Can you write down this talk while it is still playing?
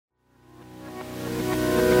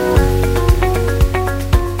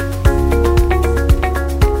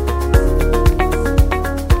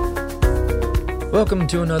Welcome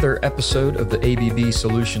to another episode of the ABB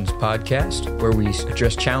Solutions Podcast, where we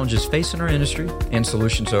address challenges facing our industry and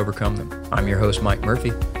solutions to overcome them. I'm your host, Mike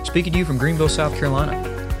Murphy, speaking to you from Greenville, South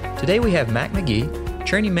Carolina. Today we have Mac McGee,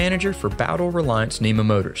 Training Manager for Baldor Reliance NEMA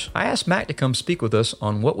Motors. I asked Mac to come speak with us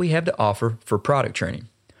on what we have to offer for product training.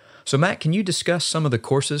 So Mac, can you discuss some of the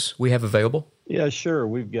courses we have available? Yeah, sure.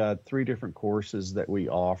 We've got 3 different courses that we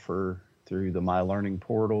offer through the My Learning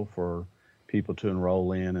portal for people to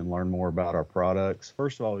enroll in and learn more about our products.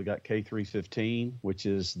 First of all, we've got K315, which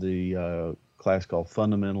is the class called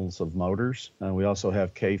Fundamentals of Motors. We also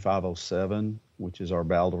have K507, which is our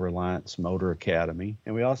Baldor Reliance Motor Academy.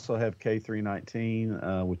 And we also have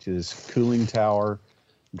K319, which is Cooling Tower,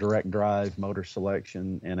 Direct Drive, Motor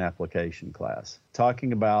Selection, and Application class.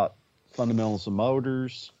 Talking about Fundamentals of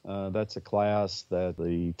Motors, that's a class that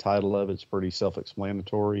the title of it's pretty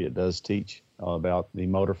self-explanatory. It does teach about the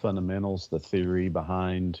motor fundamentals, the theory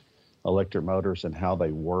behind electric motors and how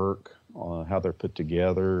they work, how they're put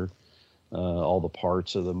together, all the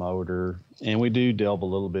parts of the motor. And we do delve a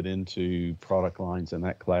little bit into product lines in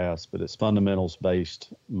that class, but it's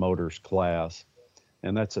fundamentals-based motors class.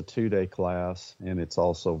 And that's a 2-day class, and it's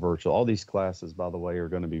also virtual. All these classes, by the way, are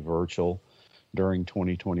going to be virtual during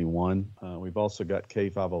 2021. We've also got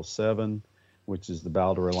K507, which is the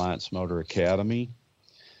Baldor Reliance Motor Academy.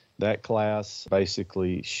 That class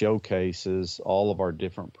basically showcases all of our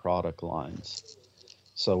different product lines.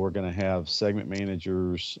 So we're going to have segment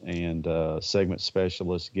managers and segment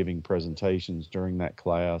specialists giving presentations during that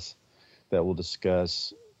class that will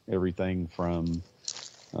discuss everything from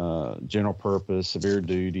general purpose, severe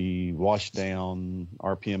duty, wash down,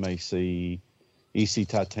 RPMAC, EC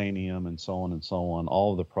titanium, and so on,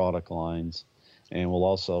 all of the product lines. And we'll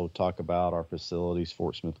also talk about our facilities,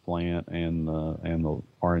 Fort Smith plant, and the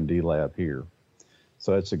R&D lab here.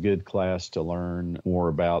 So it's a good class to learn more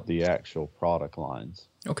about the actual product lines.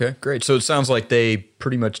 Okay, great. So it sounds like they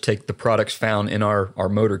pretty much take the products found in our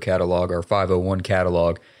motor catalog, our 501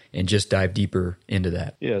 catalog, and just dive deeper into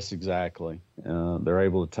that. Yes, exactly. They're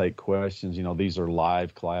able to take questions. You know, these are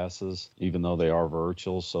live classes, even though they are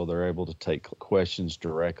virtual, so they're able to take questions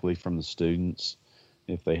directly from the students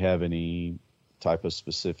if they have any type of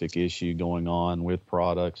specific issue going on with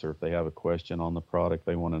products, or if they have a question on the product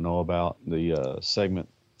they want to know about. The segment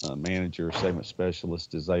manager, segment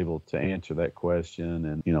specialist is able to answer that question.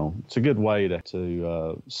 And, you know, it's a good way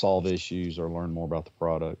to solve issues or learn more about the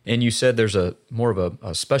product. And you said there's more of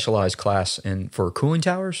a specialized class for cooling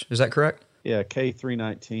towers. Is that correct? Yeah,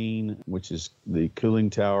 K319, which is the Cooling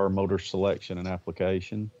Tower Motor Selection and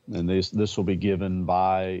Application. And this will be given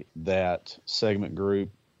by that segment group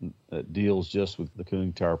that deals just with the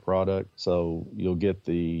cooling tower product. So you'll get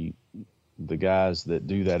the guys that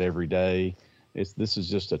do that every day. This is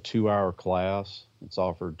just a 2-hour class. It's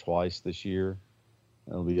offered twice this year.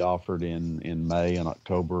 It'll be offered in May and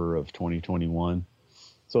October of 2021.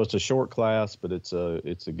 So it's a short class, but it's a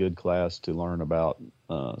good class to learn about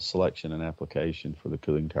selection and application for the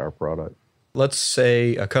cooling tower product. Let's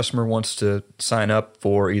say a customer wants to sign up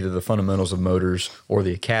for either the Fundamentals of Motors or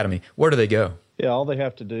the Academy. Where do they go? Yeah, all they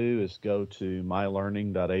have to do is go to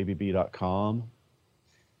mylearning.abb.com.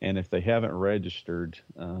 And if they haven't registered,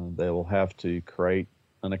 they will have to create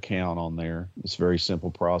an account on there. It's a very simple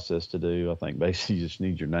process to do. I think basically you just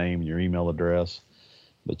need your name and your email address.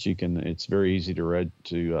 But it's very easy to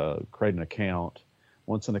create an account.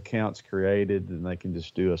 Once an account's created, then they can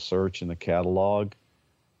just do a search in the catalog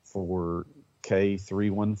for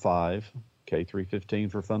K315, K315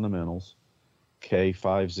 for Fundamentals,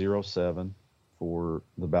 K507 for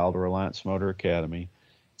the Baldor Reliance Motor Academy,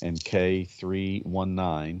 and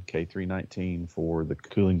K319 for the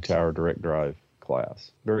Cooling Tower Direct Drive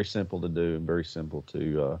class. Very simple to do and very simple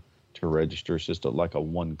to register. It's just like a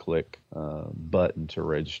one-click button to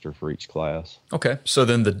register for each class. Okay, so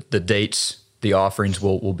then the dates, the offerings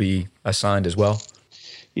will be assigned as well?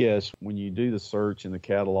 Yes, when you do the search in the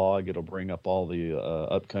catalog, it'll bring up all the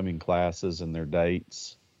upcoming classes and their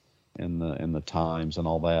dates and the times and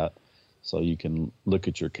all that. So you can look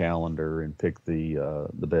at your calendar and pick the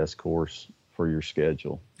best course for your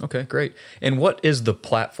schedule. Okay, great. And what is the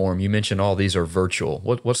platform? You mentioned all these are virtual.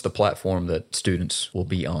 What's the platform that students will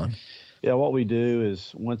be on? Yeah, what we do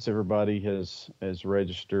is once everybody has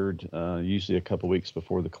registered, usually a couple weeks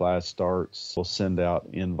before the class starts, we'll send out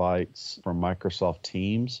invites from Microsoft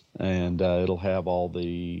Teams, and it'll have all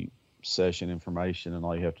the session information, and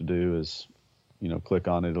all you have to do is click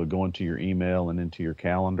on it. It'll go into your email and into your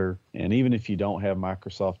calendar. And even if you don't have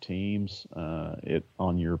Microsoft Teams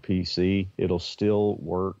on your PC, it'll still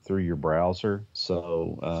work through your browser.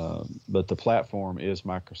 So, but the platform is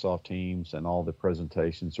Microsoft Teams, and all the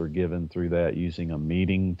presentations are given through that using a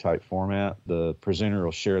meeting type format. The presenter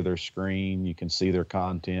will share their screen. You can see their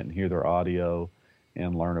content and hear their audio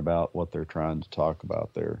and learn about what they're trying to talk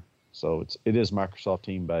about there. So it is Microsoft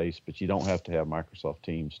Team based, but you don't have to have Microsoft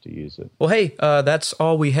Teams to use it. Well, hey, that's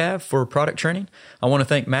all we have for product training. I want to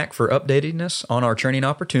thank Mac for updating us on our training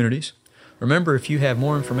opportunities. Remember, if you have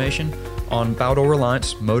more information on Baldor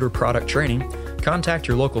Reliance motor product training, contact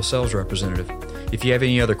your local sales representative. If you have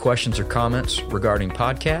any other questions or comments regarding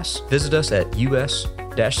podcasts, visit us at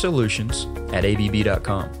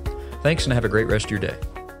us-solutions@abb.com. Thanks, and have a great rest of your day.